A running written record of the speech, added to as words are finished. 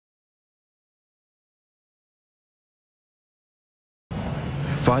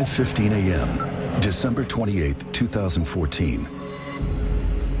5:15 a.m., December 28, 2014.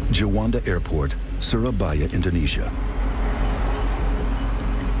 Juanda Airport, Surabaya, Indonesia.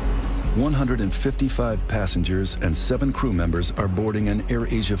 155 passengers and 7 crew members are boarding an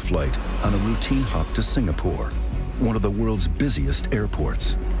AirAsia flight on a routine hop to Singapore, one of the world's busiest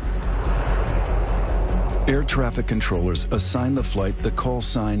airports. Air traffic controllers assign the flight the call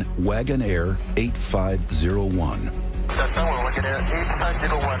sign Wagon Air 8501. Wagon Air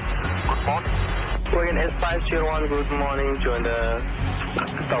 8501. Good morning. Wagon Air 501, good morning. Join the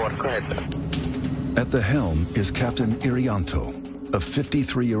tower. Go ahead. At the helm is Captain Irianto, a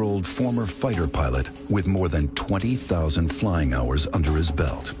 53-year-old former fighter pilot with more than 20,000 flying hours under his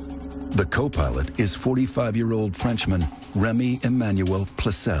belt. The co-pilot is 45-year-old Frenchman Remy Emmanuel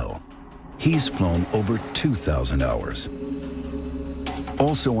Placel. He's flown over 2,000 hours.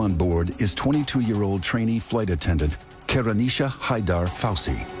 Also on board is 22-year-old trainee flight attendant Karanisha Haidar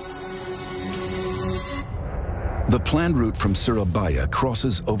Fausi. The planned route from Surabaya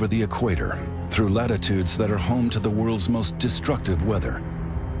crosses over the equator through latitudes that are home to the world's most destructive weather,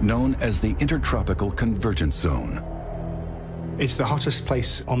 known as the Intertropical Convergence Zone. It's the hottest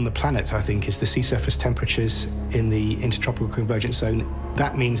place on the planet, I think, is the sea surface temperatures in the Intertropical Convergence Zone.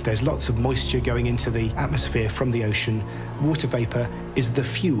 That means there's lots of moisture going into the atmosphere from the ocean. Water vapor is the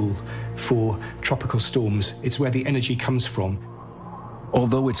fuel for tropical storms. It's where the energy comes from.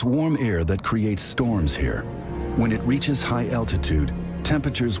 Although it's warm air that creates storms here, when it reaches high altitude,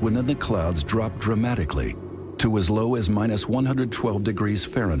 temperatures within the clouds drop dramatically to as low as minus 112 degrees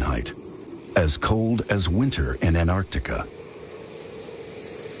Fahrenheit, as cold as winter in Antarctica.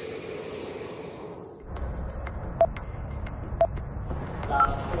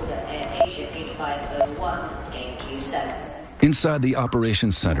 Inside the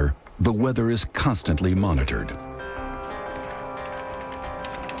operations center, the weather is constantly monitored.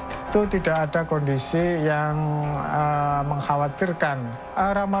 Itu tidak ada kondisi yang mengkhawatirkan.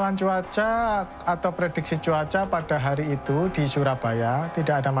 Ramalan cuaca atau prediksi cuaca pada hari itu di Surabaya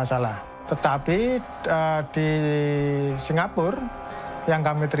tidak ada masalah. Tetapi di Singapura yang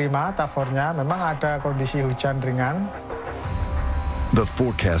kami terima tafornya memang ada kondisi hujan ringan. The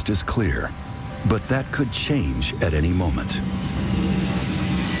forecast is clear, but that could change at any moment.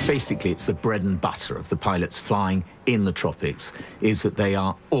 Basically, it's the bread and butter of the pilots flying in the tropics, is that they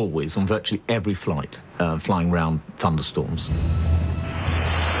are always, on virtually every flight, flying around thunderstorms.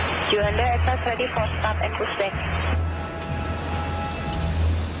 Juanda aircraft ready for start and push back.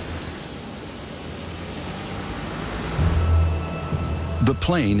 The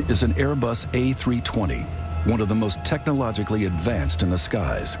plane is an Airbus A320, one of the most technologically advanced in the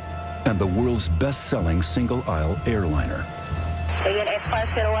skies, and the world's best-selling single-aisle airliner. Wagon Air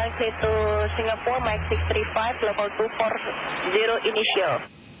 501 clear to Singapore, Mike 635, level 240 initial.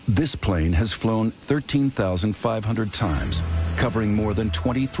 This plane has flown 13,500 times, covering more than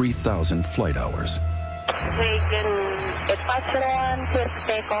 23,000 flight hours. Wagon Air 501 clear to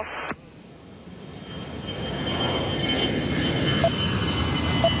take off.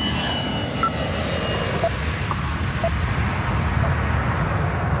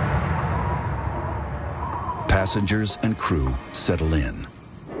 Passengers and crew settle in.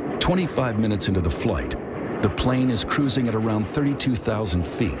 25 minutes into the flight, the plane is cruising at around 32,000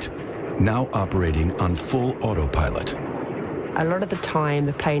 feet, now operating on full autopilot. A lot of the time,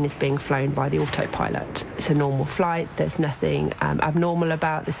 the plane is being flown by the autopilot. It's a normal flight. There's nothing abnormal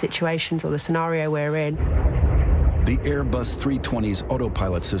about the situations or the scenario we're in. The Airbus 320's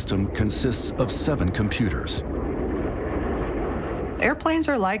autopilot system consists of 7 computers. Airplanes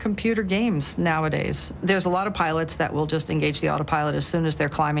are like computer games nowadays. There's a lot of pilots that will just engage the autopilot as soon as they're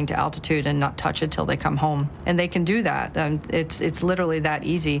climbing to altitude and not touch it till they come home. And they can do that. It's literally that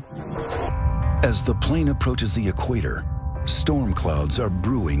easy. As the plane approaches the equator, storm clouds are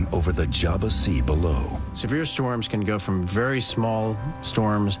brewing over the Java Sea below. Severe storms can go from very small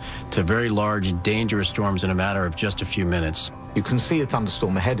storms to very large, dangerous storms in a matter of just a few minutes. You can see a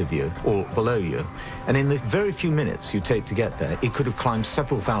thunderstorm ahead of you or below you, and in the very few minutes you take to get there, it could have climbed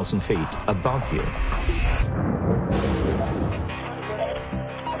several thousand feet above you.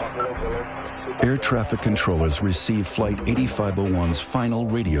 Air traffic controllers receive Flight 8501's final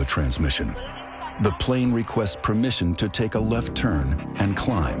radio transmission. The plane requests permission to take a left turn and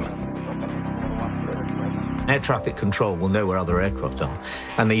climb. Air traffic control will know where other aircraft are,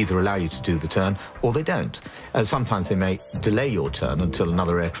 and they either allow you to do the turn or they don't. Sometimes they may delay your turn until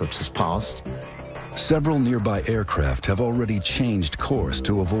another aircraft has passed. Several nearby aircraft have already changed course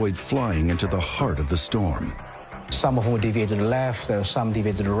to avoid flying into the heart of the storm. Some of them will deviate to the left, there are some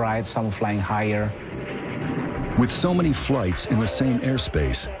deviate to the right, some flying higher. With so many flights in the same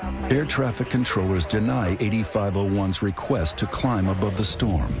airspace, air traffic controllers deny 8501's request to climb above the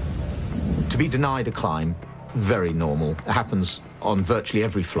storm. To be denied a climb, very normal. It happens on virtually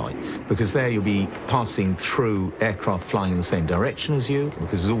every flight, because there you'll be passing through aircraft flying in the same direction as you,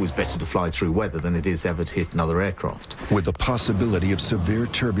 because it's always better to fly through weather than it is ever to hit another aircraft. With the possibility of severe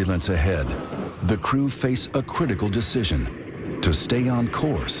turbulence ahead, the crew face a critical decision: to stay on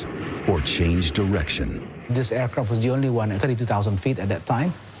course or change direction. This aircraft was the only one at 32,000 feet at that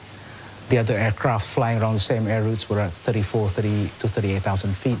time. The other aircraft flying around the same air routes were at 30 to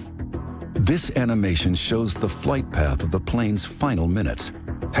 38,000 feet. This animation shows the flight path of the plane's final minutes,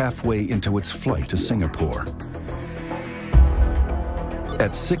 halfway into its flight to Singapore.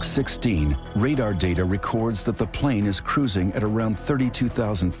 At 6:16, radar data records that the plane is cruising at around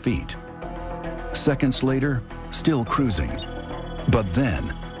 32,000 feet. Seconds later, still cruising. But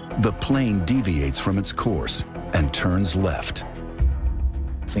then, the plane deviates from its course and turns left.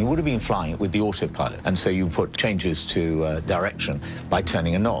 You would have been flying it with the autopilot, and so you put changes to direction by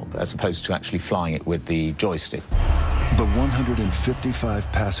turning a knob, as opposed to actually flying it with the joystick. The 155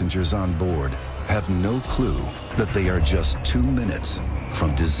 passengers on board have no clue that they are just 2 minutes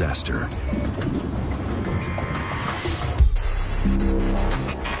from disaster.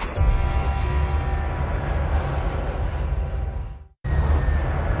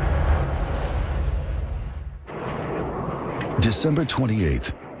 December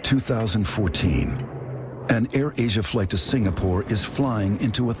 28th, 2014. An AirAsia flight to Singapore is flying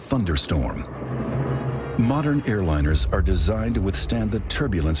into a thunderstorm. Modern airliners are designed to withstand the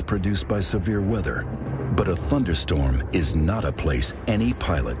turbulence produced by severe weather, but a thunderstorm is not a place any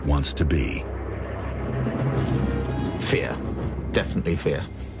pilot wants to be. Fear. Definitely fear.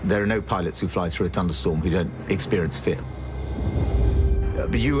 There are no pilots who fly through a thunderstorm who don't experience fear.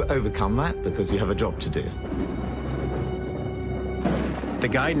 But you overcome that because you have a job to do. The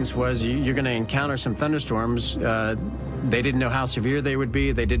guidance was you're going to encounter some thunderstorms. They didn't know how severe they would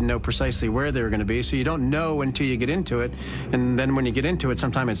be. They didn't know precisely where they were going to be. So you don't know until you get into it. And then when you get into it,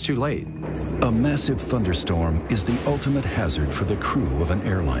 sometimes it's too late. A massive thunderstorm is the ultimate hazard for the crew of an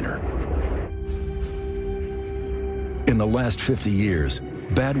airliner. In the last 50 years,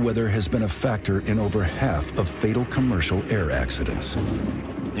 bad weather has been a factor in over half of fatal commercial air accidents.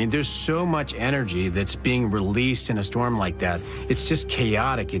 I mean, there's so much energy that's being released in a storm like that. It's just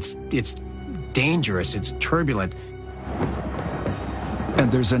chaotic. It's dangerous. It's turbulent. And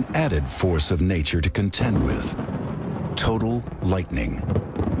there's an added force of nature to contend with: total lightning.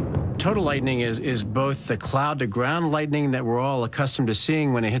 Total lightning is both the cloud-to-ground lightning that we're all accustomed to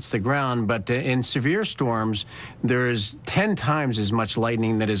seeing when it hits the ground, but in severe storms, there's 10 times as much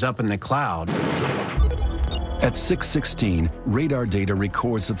lightning that is up in the cloud. At 6:16, radar data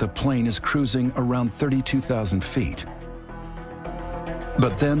records that the plane is cruising around 32,000 feet.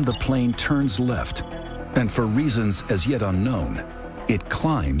 But then the plane turns left, and for reasons as yet unknown, it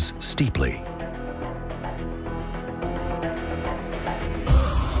climbs steeply.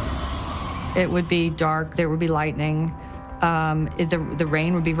 It would be dark, there would be lightning. The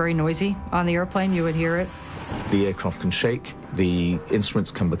rain would be very noisy on the airplane, you would hear it. The aircraft can shake, the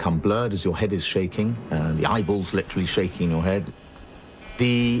instruments can become blurred as your head is shaking, the eyeballs literally shaking your head.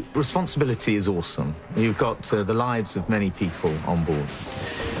 The responsibility is awesome. You've got the lives of many people on board.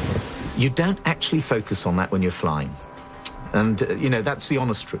 You don't actually focus on that when you're flying. And, you know, that's the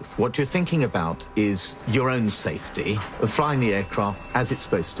honest truth. What you're thinking about is your own safety of flying the aircraft as it's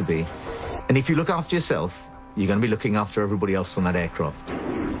supposed to be. And if you look after yourself, you're going to be looking after everybody else on that aircraft.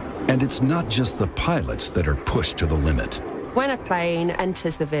 And it's not just the pilots that are pushed to the limit. When a plane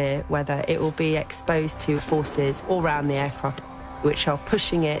enters severe weather, it will be exposed to forces all around the aircraft, which are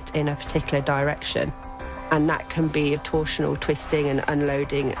pushing it in a particular direction. And that can be torsional twisting and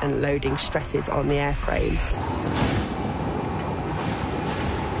unloading and loading stresses on the airframe.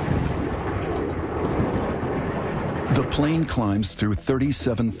 The plane climbs through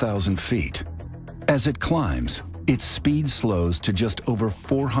 37,000 feet. As it climbs, its speed slows to just over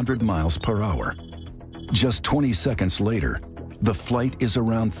 400 miles per hour. Just 20 seconds later, the flight is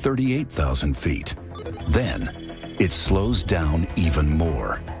around 38,000 feet. Then, it slows down even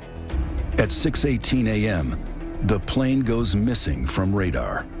more. At 6:18 a.m., the plane goes missing from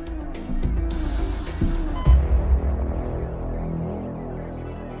radar.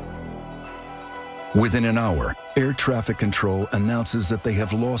 Within an hour, air traffic control announces that they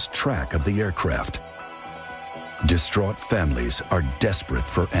have lost track of the aircraft. Distraught families are desperate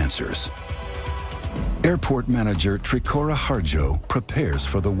for answers. Airport manager Trikora Harjo prepares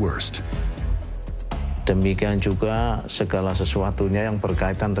for the worst. Demikian juga segala sesuatunya yang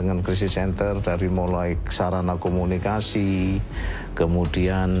berkaitan dengan krisis center dari mulai sarana komunikasi,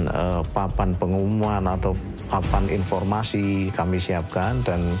 kemudian papan pengumuman atau papan informasi kami siapkan,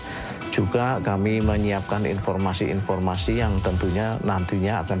 dan juga kami menyiapkan informasi-informasi yang tentunya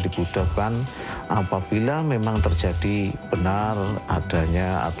nantinya akan dibutuhkan apabila memang terjadi benar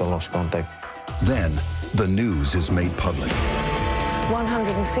adanya atau lost contact. Then, the news is made public.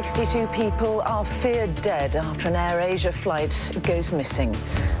 162 people are feared dead after an AirAsia flight goes missing.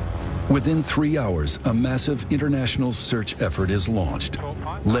 Within 3 hours, a massive international search effort is launched,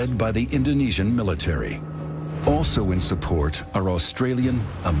 led by the Indonesian military. Also in support are Australian,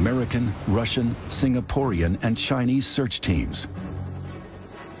 American, Russian, Singaporean, and Chinese search teams.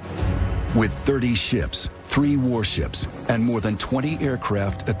 With 30 ships, 3 warships, and more than 20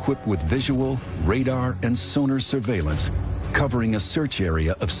 aircraft equipped with visual, radar, and sonar surveillance, covering a search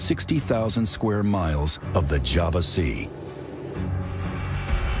area of 60,000 square miles of the Java Sea.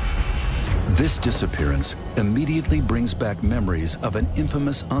 This disappearance immediately brings back memories of an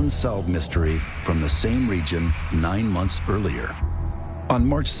infamous unsolved mystery from the same region 9 months earlier. On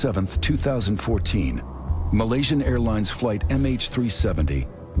March 7, 2014, Malaysian Airlines flight MH370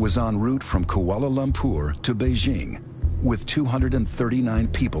 was en route from Kuala Lumpur to Beijing with 239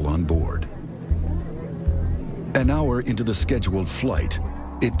 people on board. An hour into the scheduled flight,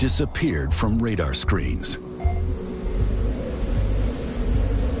 it disappeared from radar screens.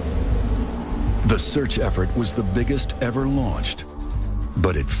 The search effort was the biggest ever launched,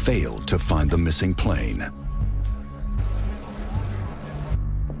 but it failed to find the missing plane.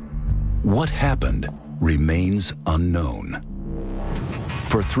 What happened remains unknown.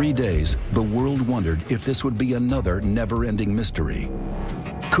 For 3 days, the world wondered if this would be another never-ending mystery.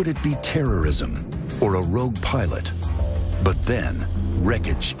 Could it be terrorism or a rogue pilot? But then,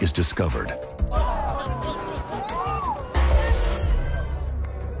 wreckage is discovered.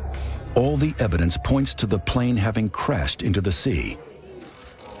 All the evidence points to the plane having crashed into the sea.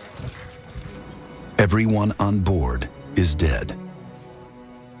 Everyone on board is dead.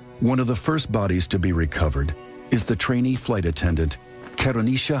 One of the first bodies to be recovered is the trainee flight attendant,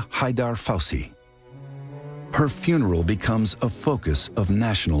 Karunisha Haidar Fausi. Her funeral becomes a focus of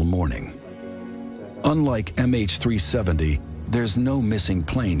national mourning. Unlike MH370, there's no missing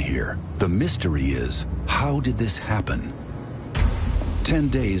plane here. The mystery is, how did this happen? 10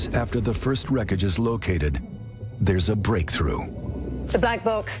 days after the first wreckage is located, there's a breakthrough. The black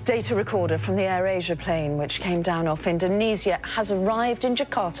box data recorder from the AirAsia plane, which came down off Indonesia, has arrived in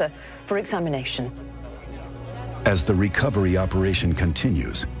Jakarta for examination. As the recovery operation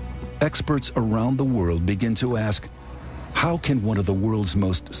continues, experts around the world begin to ask, how can one of the world's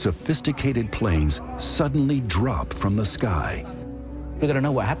most sophisticated planes suddenly drop from the sky? We've got to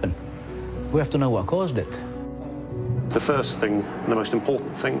know what happened. We have to know what caused it. The first thing, the most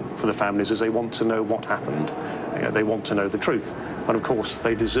important thing for the families is they want to know what happened. They want to know the truth. And of course,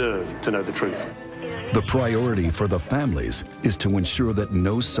 they deserve to know the truth. The priority for the families is to ensure that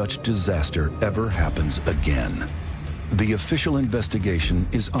no such disaster ever happens again. The official investigation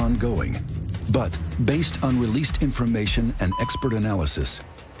is ongoing, but based on released information and expert analysis,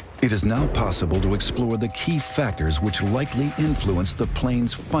 it is now possible to explore the key factors which likely influence the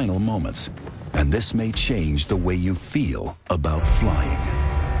plane's final moments. And this may change the way you feel about flying.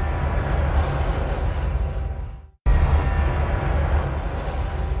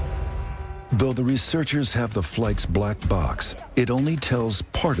 Though the researchers have the flight's black box, it only tells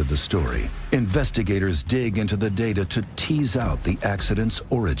part of the story. Investigators dig into the data to tease out the accident's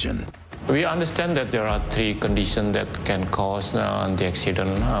origin. We understand that there are 3 conditions that can cause the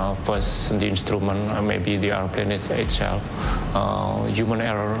accident. First, the instrument, maybe the airplane itself, human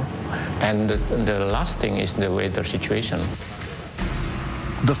error, and the last thing is the weather situation.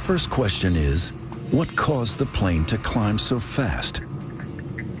 The first question is, what caused the plane to climb so fast?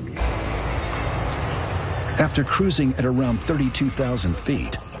 After cruising at around 32,000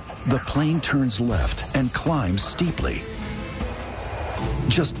 feet, the plane turns left and climbs steeply.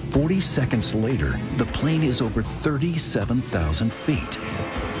 Just 40 seconds later, the plane is over 37,000 feet.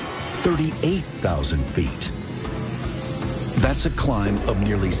 38,000 feet. That's a climb of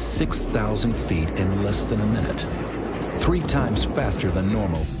nearly 6,000 feet in less than a minute. 3 times faster than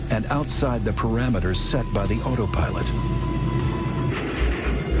normal and outside the parameters set by the autopilot.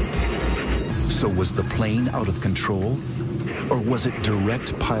 So was the plane out of control, or was it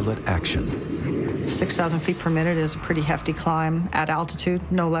direct pilot action? 6,000 feet per minute is a pretty hefty climb at altitude,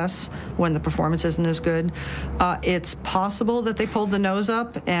 no less, when the performance isn't as good. It's possible that they pulled the nose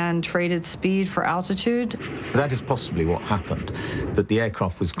up and traded speed for altitude. That is possibly what happened, that the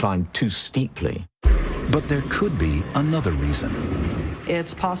aircraft was climbed too steeply. But there could be another reason.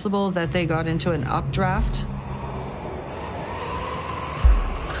 It's possible that they got into an updraft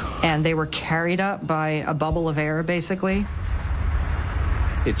and they were carried up by a bubble of air, basically.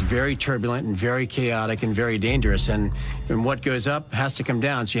 It's very turbulent and very chaotic and very dangerous, and what goes up has to come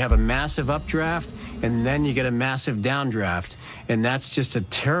down. So you have a massive updraft, and then you get a massive downdraft, and that's just a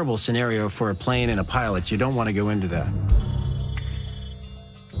terrible scenario for a plane and a pilot. You don't want to go into that.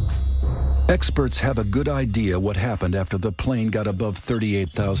 Experts have a good idea what happened after the plane got above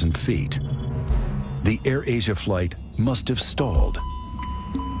 38,000 feet. The AirAsia flight must have stalled.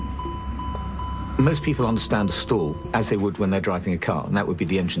 Most people understand a stall as they would when they're driving a car, and that would be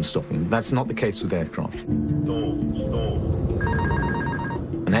the engine stopping. That's not the case with aircraft.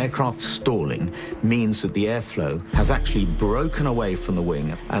 An aircraft stalling means that the airflow has actually broken away from the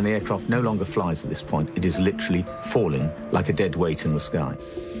wing, and the aircraft no longer flies at this point. It is literally falling like a dead weight in the sky.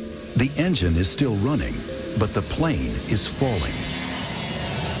 The engine is still running, but the plane is falling.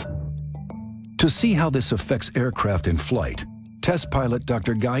 To see how this affects aircraft in flight, test pilot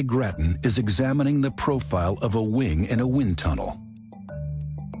Dr. Guy Grattan is examining the profile of a wing in a wind tunnel.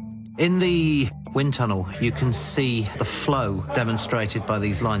 In the wind tunnel, you can see the flow demonstrated by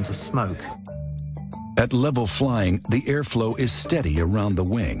these lines of smoke. At level flying, the airflow is steady around the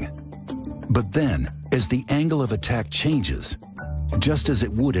wing. But then, as the angle of attack changes, just as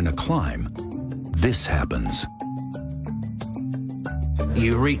it would in a climb, this happens.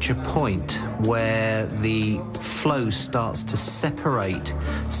 You reach a point where the flow starts to separate,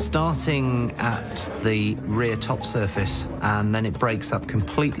 starting at the rear top surface, and then it breaks up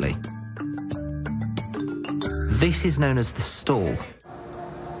completely. This is known as the stall.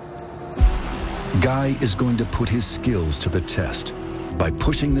 Guy is going to put his skills to the test by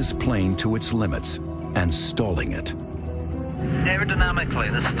pushing this plane to its limits and stalling it.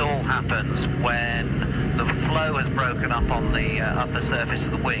 Aerodynamically, the stall happens when the flow has broken up on the upper surface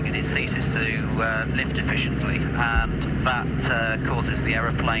of the wing and it ceases to lift efficiently, and that causes the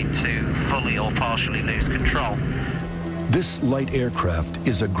aeroplane to fully or partially lose control. This light aircraft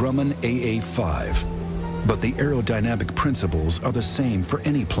is a Grumman AA-5, but the aerodynamic principles are the same for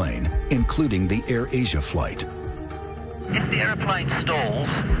any plane, including the AirAsia flight. If the aeroplane stalls,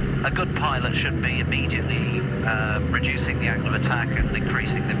 a good pilot should be immediately reducing the angle of attack and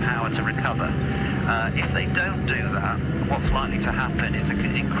increasing the power to recover. If they don't do that, what's likely to happen is an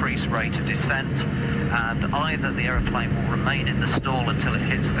increased rate of descent, and either the aeroplane will remain in the stall until it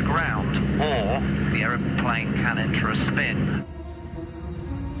hits the ground, or the aeroplane can enter a spin.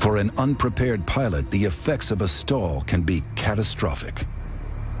 For an unprepared pilot, the effects of a stall can be catastrophic.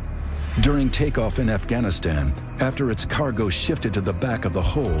 During takeoff in Afghanistan, after its cargo shifted to the back of the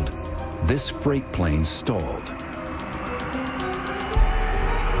hold, this freight plane stalled.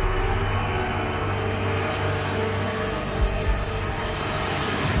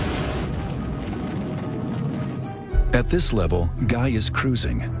 At this level, Guy is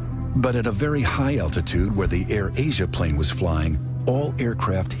cruising, but at a very high altitude where the AirAsia plane was flying, all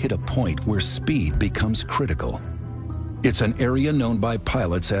aircraft hit a point where speed becomes critical. It's an area known by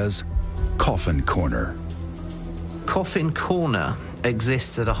pilots as Coffin Corner. Coffin Corner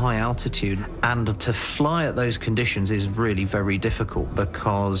exists at a high altitude, and to fly at those conditions is really very difficult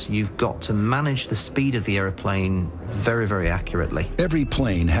because you've got to manage the speed of the aeroplane very, very accurately. Every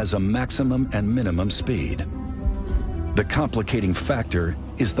plane has a maximum and minimum speed. The complicating factor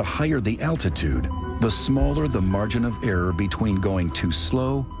is the higher the altitude, the smaller the margin of error between going too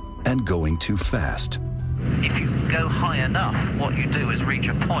slow and going too fast. If you go high enough, what you do is reach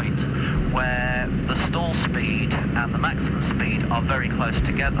a point where the stall speed and the maximum speed are very close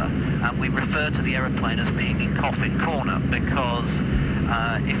together, and we refer to the aeroplane as being in Coffin Corner because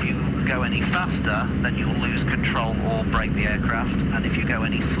if you go any faster, then you'll lose control or break the aircraft, and if you go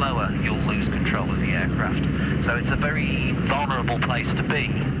any slower, you'll lose control of the aircraft. So it's a very vulnerable place to be.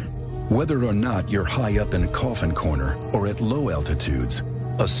 Whether or not you're high up in a Coffin Corner or at low altitudes,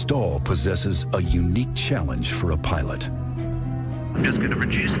 a stall possesses a unique challenge for a pilot. I'm just going to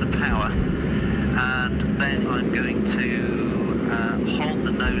reduce the power, and then I'm going to hold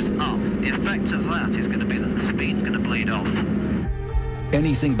the nose up. The effect of that is going to be that the speed's going to bleed off.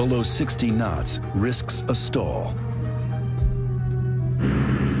 Anything below 60 knots risks a stall.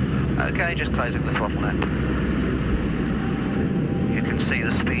 Okay, just closing the throttle now. You can see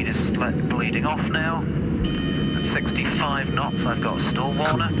the speed is bleeding off now. At 65 knots, I've got a stall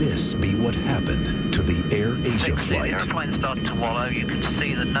warner. Could this be what happened to the AirAsia flight? The airplane's starting to wallow. You can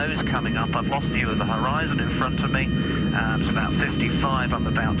see the nose coming up. I've lost view of the horizon in front of me. It's about 55. I'm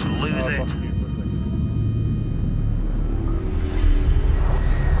about to lose it.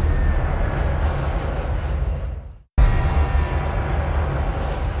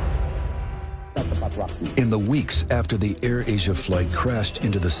 In the weeks after the AirAsia flight crashed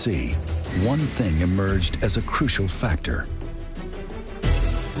into the sea, one thing emerged as a crucial factor: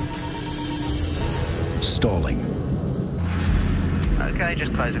 stalling. Okay,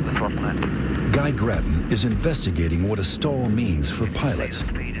 just closing the throttle now. Guy Grattan is investigating what a stall means for pilots,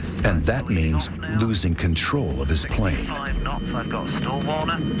 and that means losing control of his plane. 5 knots, I've got a stall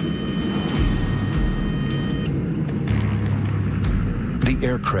warner. The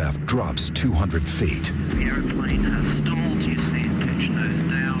aircraft drops 200 feet. The aeroplane has stalled, you see it pitch nose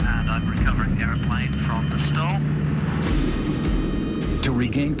down, and I'm recovering the aeroplane from the stall. To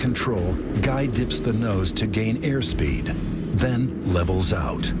regain control, Guy dips the nose to gain airspeed, then levels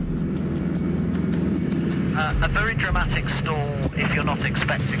out. A very dramatic stall, if you're not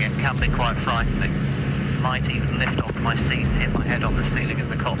expecting it, can be quite frightening. Might even lift off my seat and hit my head on the ceiling of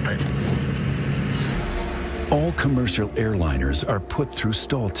the cockpit. All commercial airliners are put through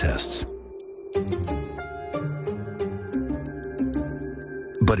stall tests.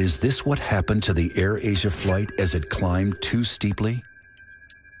 But is this what happened to the AirAsia flight as it climbed too steeply?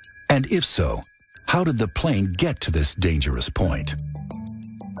 And if so, how did the plane get to this dangerous point?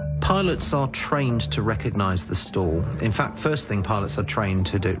 Pilots are trained to recognize the stall. In fact, first thing pilots are trained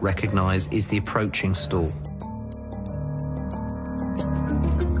to recognize is the approaching stall.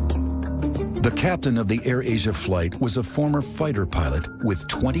 The captain of the AirAsia flight was a former fighter pilot with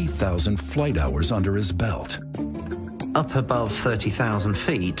 20,000 flight hours under his belt. Up above 30,000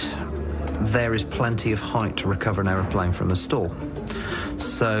 feet, there is plenty of height to recover an aeroplane from a stall.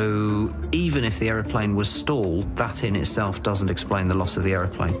 So even if the aeroplane was stalled, that in itself doesn't explain the loss of the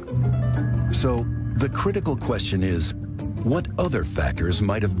aeroplane. So the critical question is, what other factors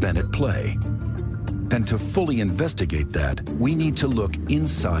might have been at play? And to fully investigate that, we need to look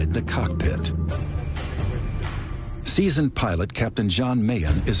inside the cockpit. Seasoned pilot Captain John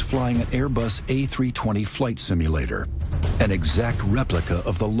Mahan is flying an Airbus A320 flight simulator, an exact replica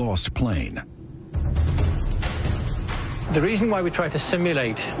of the lost plane. The reason why we try to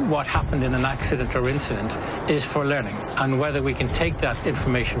simulate what happened in an accident or incident is for learning, and whether we can take that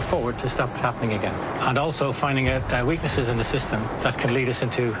information forward to stop it happening again, and also finding out weaknesses in the system that can lead us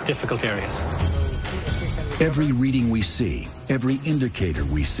into difficult areas. Every reading we see, every indicator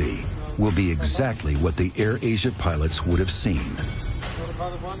we see, will be exactly what the AirAsia pilots would have seen.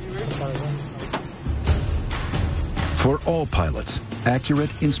 For all pilots,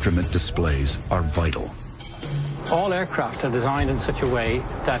 accurate instrument displays are vital. All aircraft are designed in such a way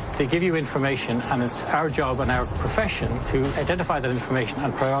that they give you information, and it's our job and our profession to identify that information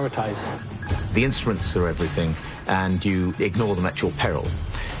and prioritize. The instruments are everything, and you ignore them at your peril.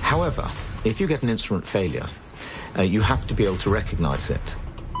 However, if you get an instrument failure, you have to be able to recognize it.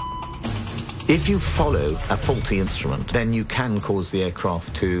 If you follow a faulty instrument, then you can cause the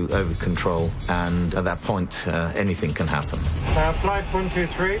aircraft to over-control, and at that point, anything can happen. Flight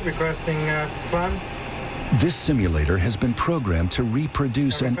 123, requesting climb. This simulator has been programmed to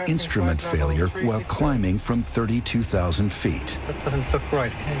reproduce an instrument failure while climbing from 32,000 feet. That doesn't look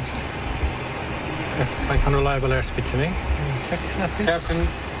right. Looks like unreliable airspeed to me. Check that, please. Captain,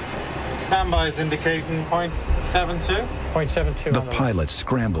 standby is indicating 0.72. 0.72. The pilots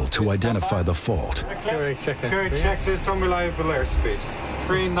scramble to identify the fault. Current checklist, unreliable airspeed.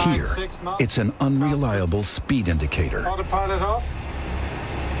 396 knots. It's an unreliable speed indicator. Autopilot off.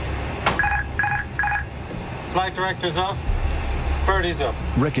 Flight director's off. Birdie's up.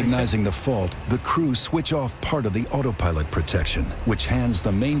 Recognizing the fault, the crew switch off part of the autopilot protection, which hands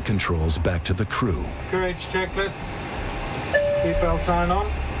the main controls back to the crew. Courage checklist. Seatbelt sign on.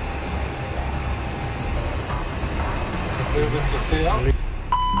 Movement to CL.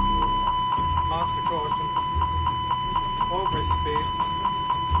 Master caution. Overspeed.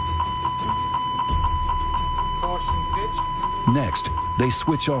 Caution pitch. Next, they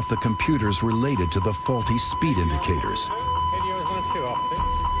switch off the computers related to the faulty speed indicators.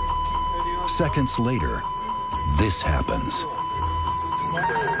 Seconds later, this happens.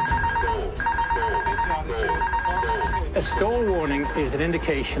 A stall warning is an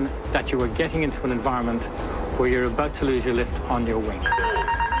indication that you are getting into an environment where you're about to lose your lift on your wing.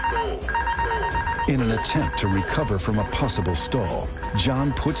 In an attempt to recover from a possible stall,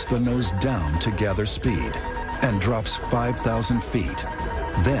 John puts the nose down to gather speed and drops 5,000 feet,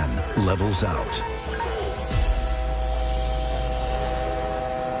 then levels out.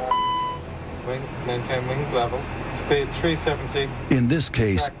 Wings, maintain wings level. Speed 370. In this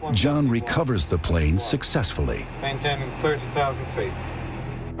case, John recovers the plane successfully. Maintaining 30,000 feet.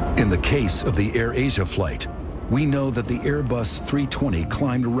 In the case of the AirAsia flight, we know that the Airbus 320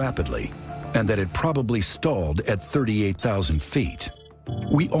 climbed rapidly and that it probably stalled at 38,000 feet.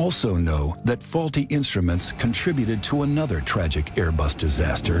 We also know that faulty instruments contributed to another tragic Airbus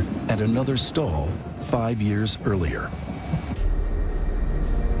disaster and another stall 5 years earlier.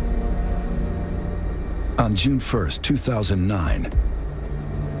 On June 1st, 2009,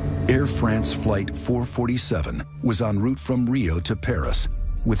 Air France Flight 447 was en route from Rio to Paris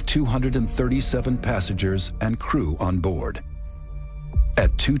with 237 passengers and crew on board.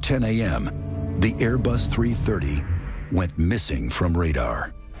 At 2:10 a.m., the Airbus 330 went missing from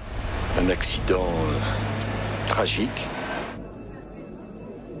radar. Un accident tragique.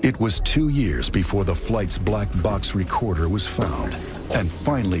 It was 2 years before the flight's black box recorder was found and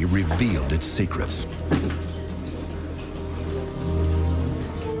finally revealed its secrets.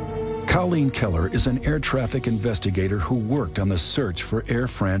 Colleen Keller is an air traffic investigator who worked on the search for Air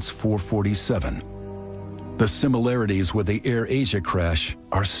France 447. The similarities with the AirAsia crash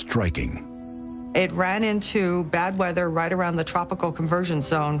are striking. It ran into bad weather right around the tropical conversion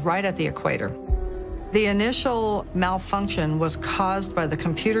zone, right at the equator. The initial malfunction was caused by the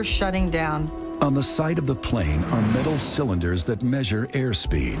computer shutting down. On the side of the plane are metal cylinders that measure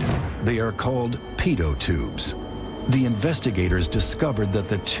airspeed. They are called pitot tubes. The investigators discovered that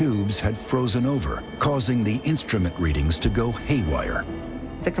the tubes had frozen over, causing the instrument readings to go haywire.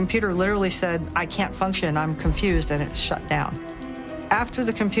 The computer literally said, "I can't function, I'm confused," and it shut down. After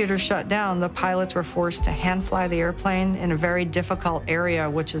the computer shut down, the pilots were forced to hand fly the airplane in a very difficult area,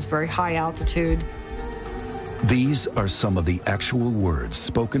 which is very high altitude. These are some of the actual words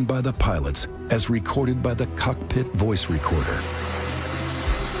spoken by the pilots as recorded by the cockpit voice recorder.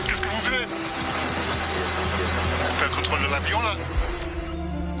 Qu'est-ce que vous faites? T'as le contrôle de l'avion là?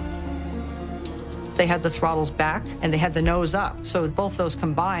 They had the throttles back and they had the nose up, so both those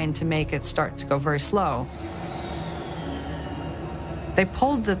combined to make it start to go very slow. They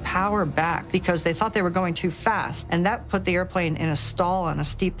pulled the power back because they thought they were going too fast, and that put the airplane in a stall on a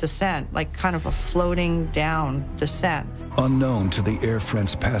steep descent, like kind of a floating down descent. Unknown to the Air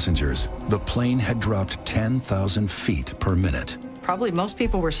France passengers, the plane had dropped 10,000 feet per minute. Probably most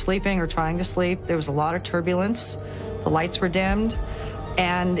people were sleeping or trying to sleep. There was a lot of turbulence. The lights were dimmed,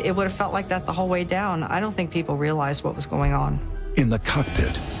 and it would have felt like that the whole way down. I don't think people realized what was going on. In the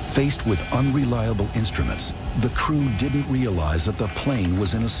cockpit, faced with unreliable instruments, the crew didn't realize that the plane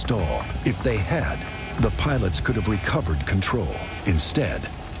was in a stall. If they had, the pilots could have recovered control. Instead,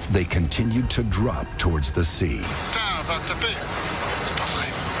 they continued to drop towards the sea.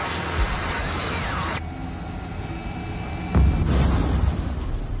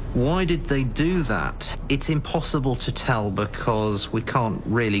 Why did they do that? It's impossible to tell because we can't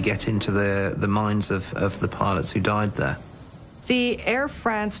really get into the minds of the pilots who died there. The Air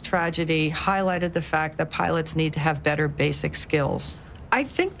France tragedy highlighted the fact that pilots need to have better basic skills. I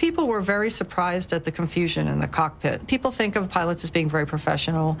think people were very surprised at the confusion in the cockpit. People think of pilots as being very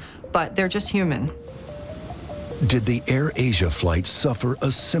professional, but they're just human. Did the AirAsia flight suffer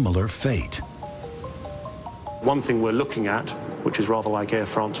a similar fate? One thing we're looking at, which is rather like Air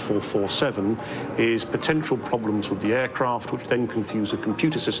France 447, is potential problems with the aircraft, which then confuse the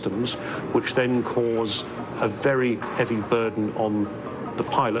computer systems, which then cause a very heavy burden on the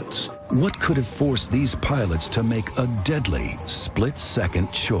pilots. What could have forced these pilots to make a deadly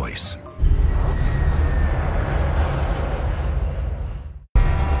split-second choice?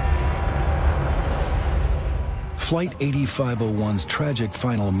 Flight 8501's tragic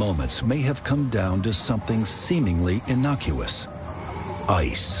final moments may have come down to something seemingly innocuous: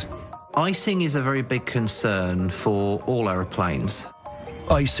 ice. Icing is a very big concern for all aeroplanes.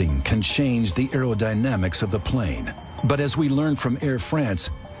 Icing can change the aerodynamics of the plane, but as we learned from Air France,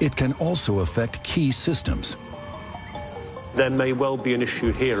 it can also affect key systems. There may well be an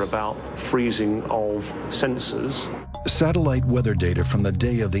issue here about freezing of sensors. Satellite weather data from the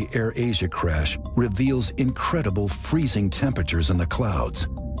day of the AirAsia crash reveals incredible freezing temperatures in the clouds.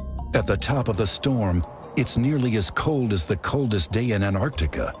 At the top of the storm, it's nearly as cold as the coldest day in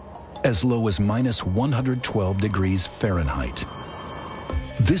Antarctica, as low as -112 degrees Fahrenheit.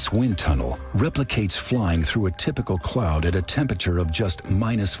 This wind tunnel replicates flying through a typical cloud at a temperature of just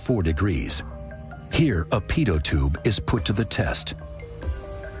 -4 degrees. Here, a pitot tube is put to the test.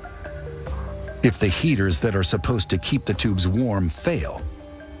 If the heaters that are supposed to keep the tubes warm fail,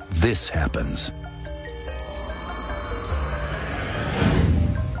 this happens.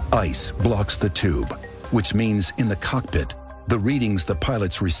 Ice blocks the tube, which means in the cockpit, the readings the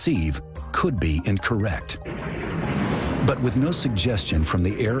pilots receive could be incorrect. But with no suggestion from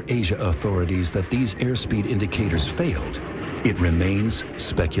the AirAsia authorities that these airspeed indicators failed, it remains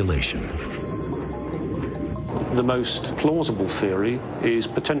speculation. The most plausible theory is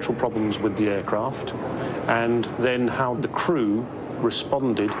potential problems with the aircraft, and then how the crew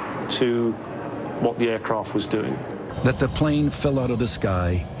responded to what the aircraft was doing. That the plane fell out of the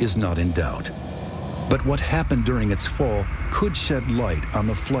sky is not in doubt. But what happened during its fall could shed light on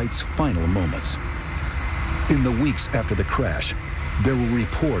the flight's final moments. In the weeks after the crash, there were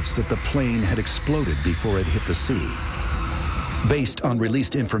reports that the plane had exploded before it hit the sea. Based on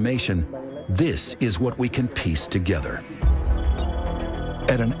released information, this is what we can piece together.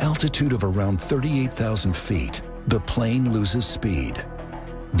 At an altitude of around 38,000 feet, the plane loses speed.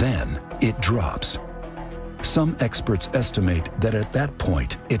 Then it drops. Some experts estimate that at that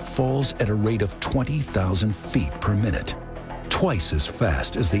point, it falls at a rate of 20,000 feet per minute, twice as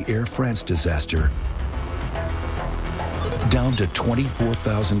fast as the Air France disaster, down to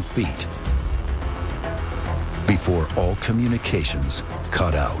 24,000 feet, before all communications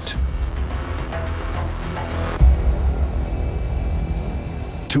cut out.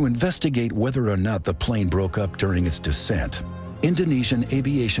 To investigate whether or not the plane broke up during its descent, Indonesian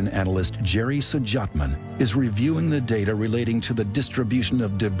aviation analyst Jerry Sujatman is reviewing the data relating to the distribution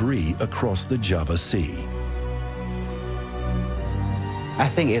of debris across the Java Sea. I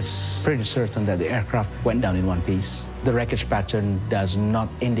think it's pretty certain that the aircraft went down in one piece. The wreckage pattern does not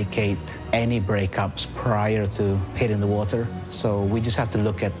indicate any breakups prior to hitting the water, so we just have to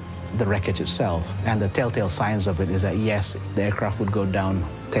look at the wreckage itself. And the telltale signs of it is that, yes, the aircraft would go down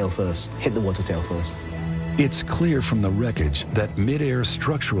tail first, hit the water tail first. It's clear from the wreckage that mid-air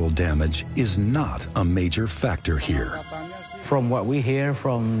structural damage is not a major factor here. From what we hear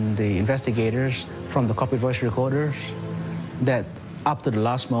from the investigators, from the cockpit voice recorders, that up to the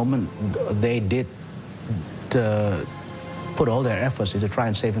last moment, they did put all their efforts into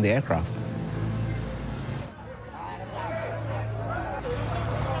trying to save the aircraft.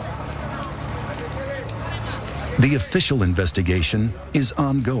 The official investigation is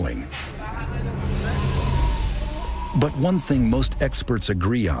ongoing. But one thing most experts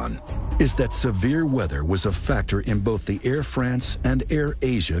agree on is that severe weather was a factor in both the Air France and Air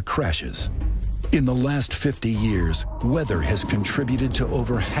Asia crashes. In the last 50 years, weather has contributed to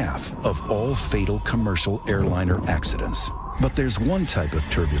over half of all fatal commercial airliner accidents. But there's one type of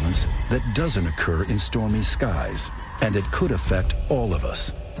turbulence that doesn't occur in stormy skies, and it could affect all of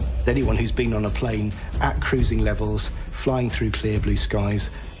us. Anyone who's been on a plane at cruising levels, flying through clear blue skies,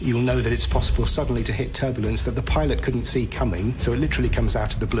 you'll know that it's possible suddenly to hit turbulence that the pilot couldn't see coming, so it literally comes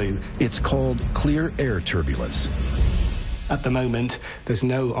out of the blue. It's called clear air turbulence. At the moment, there's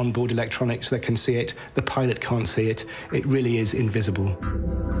no onboard electronics that can see it. The pilot can't see it. It really is invisible.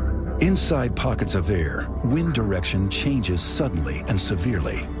 Inside pockets of air, wind direction changes suddenly and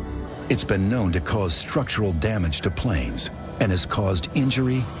severely. It's been known to cause structural damage to planes and has caused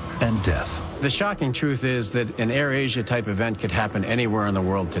injury and death. The shocking truth is that an Air Asia type event could happen anywhere in the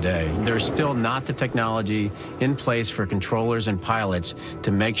world today. There's still not the technology in place for controllers and pilots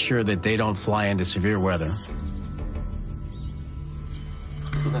to make sure that they don't fly into severe weather.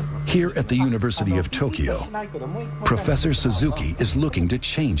 Here at the University of Tokyo, Professor Suzuki is looking to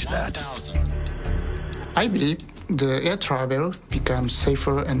change that. I believe the air travel becomes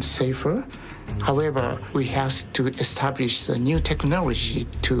safer and safer. However, we have to establish a new technology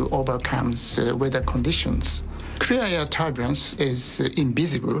to overcome the weather conditions. Clear air turbulence is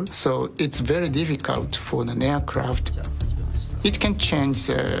invisible, so it's very difficult for an aircraft. It can change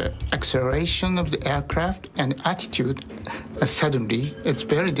the acceleration of the aircraft and attitude suddenly. It's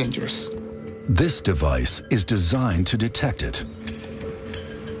very dangerous. This device is designed to detect it.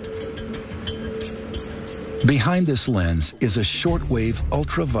 Behind this lens is a shortwave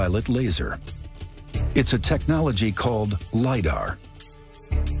ultraviolet laser. It's a technology called LiDAR.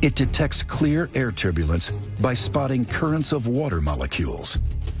 It detects clear air turbulence by spotting currents of water molecules.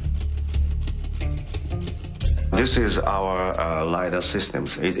 This is our LiDAR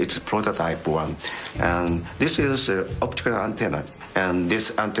systems. It's prototype one. And this is an optical antenna. And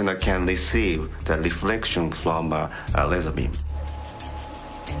this antenna can receive the reflection from a laser beam.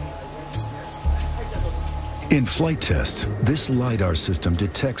 In flight tests, this LiDAR system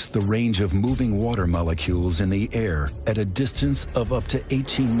detects the range of moving water molecules in the air at a distance of up to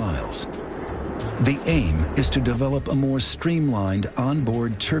 18 miles. The aim is to develop a more streamlined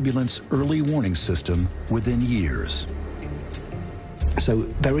onboard turbulence early warning system within years. So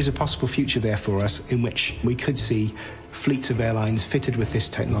there is a possible future there for us in which we could see fleets of airlines fitted with this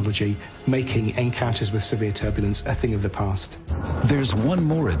technology, making encounters with severe turbulence a thing of the past. There's one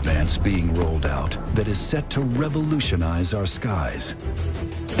more advance being rolled out that is set to revolutionize our skies.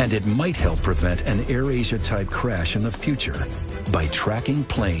 And it might help prevent an Air Asia type crash in the future by tracking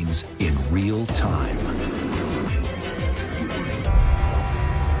planes in real time.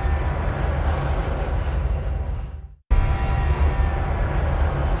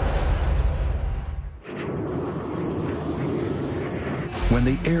 When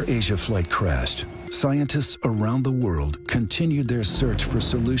the AirAsia flight crashed, scientists around the world continued their search for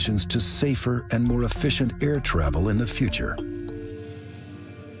solutions to safer and more efficient air travel in the future.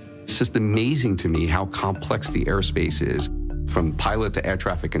 It's just amazing to me how complex the airspace is. From pilot to air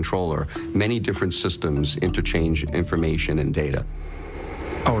traffic controller, many different systems interchange information and data.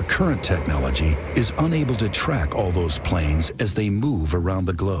 Our current technology is unable to track all those planes as they move around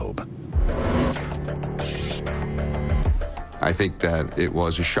the globe. I think that it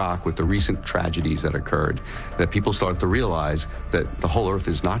was a shock with the recent tragedies that occurred, that people started to realize that the whole Earth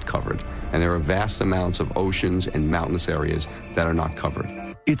is not covered, and there are vast amounts of oceans and mountainous areas that are not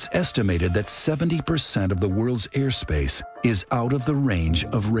covered. It's estimated that 70% of the world's airspace is out of the range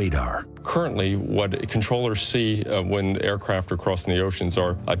of radar. Currently, what controllers see when aircraft are crossing the oceans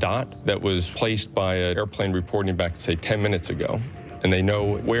are a dot that was placed by an airplane reporting back, say, 10 minutes ago, and they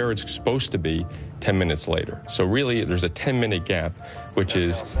know where it's supposed to be 10 minutes later. So really, there's a 10-minute gap, which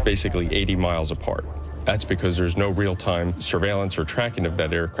is basically 80 miles apart. That's because there's no real-time surveillance or tracking of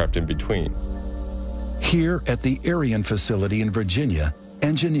that aircraft in between. Here at the Ariane facility in Virginia,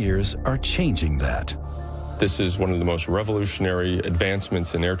 engineers are changing that. This is one of the most revolutionary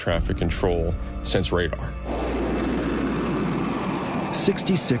advancements in air traffic control since radar.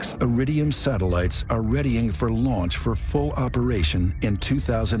 66 Iridium satellites are readying for launch for full operation in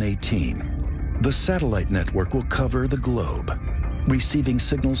 2018. The satellite network will cover the globe, receiving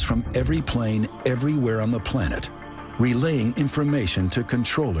signals from every plane everywhere on the planet, relaying information to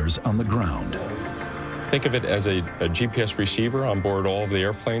controllers on the ground. Think of it as a GPS receiver on board all of the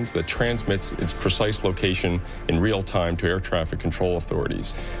airplanes that transmits its precise location in real time to air traffic control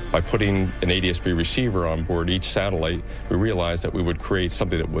authorities. By putting an ADS-B receiver on board each satellite, we realized that we would create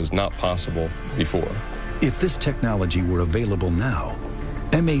something that was not possible before. If this technology were available now,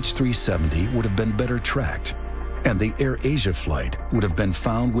 MH370 would have been better tracked, and the AirAsia flight would have been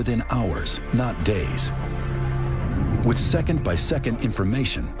found within hours, not days. With second-by-second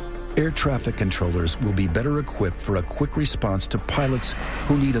information, air traffic controllers will be better equipped for a quick response to pilots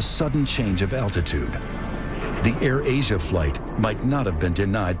who need a sudden change of altitude. The AirAsia flight might not have been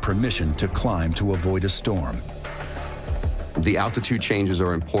denied permission to climb to avoid a storm. The altitude changes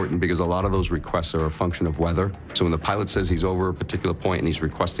are important because a lot of those requests are a function of weather. So when the pilot says he's over a particular point and he's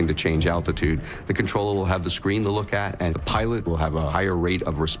requesting to change altitude, the controller will have the screen to look at, and the pilot will have a higher rate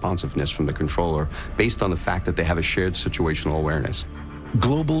of responsiveness from the controller based on the fact that they have a shared situational awareness.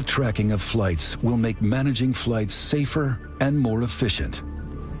 Global tracking of flights will make managing flights safer and more efficient.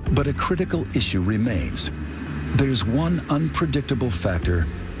 But a critical issue remains. There's one unpredictable factor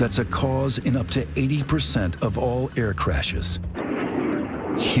that's a cause in up to 80% of all air crashes: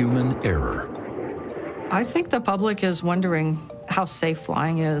 human error. I think the public is wondering how safe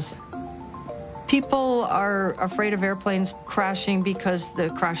flying is. People are afraid of airplanes crashing because the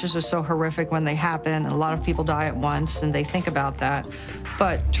crashes are so horrific when they happen, and a lot of people die at once, and they think about that.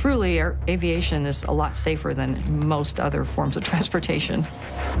 But truly, aviation is a lot safer than most other forms of transportation.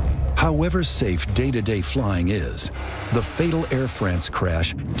 However safe day-to-day flying is, the fatal Air France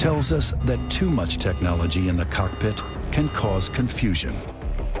crash tells us that too much technology in the cockpit can cause confusion.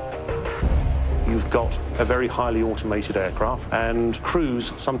 You've got a very highly automated aircraft, and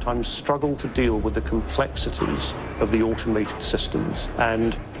crews sometimes struggle to deal with the complexities of the automated systems,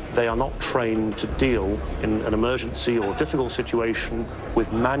 and they are not trained to deal in an emergency or difficult situation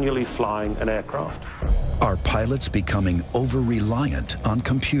with manually flying an aircraft. Are pilots becoming over-reliant on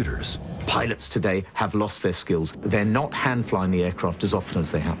computers? Pilots today have lost their skills. They're not hand-flying the aircraft as often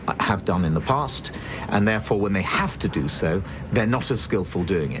as they have done in the past, and therefore when they have to do so, they're not as skillful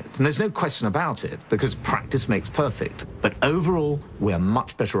doing it. And there's no question about it, because practice makes perfect. But overall, we're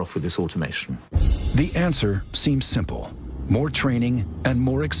much better off with this automation. The answer seems simple: more training and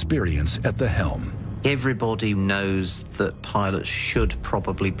more experience at the helm. Everybody knows that pilots should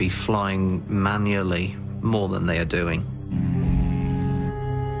probably be flying manually more than they are doing.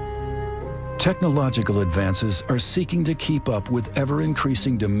 Technological advances are seeking to keep up with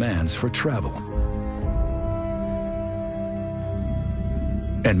ever-increasing demands for travel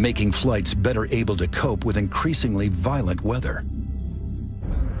and making flights better able to cope with increasingly violent weather.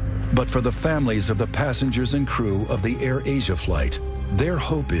 But for the families of the passengers and crew of the AirAsia flight, their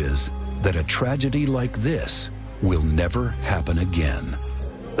hope is that a tragedy like this will never happen again.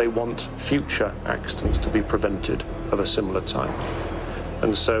 They want future accidents to be prevented of a similar type.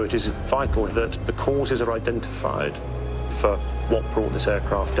 And so it is vital that the causes are identified for what brought this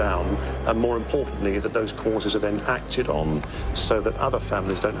aircraft down, and more importantly, that those causes are then acted on so that other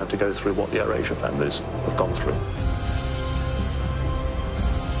families don't have to go through what the AirAsia families have gone through.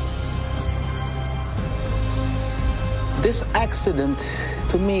 This accident,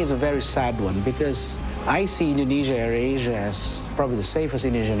 to me, is a very sad one because I see Indonesia AirAsia as probably the safest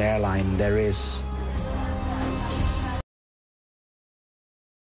Indonesian airline there is.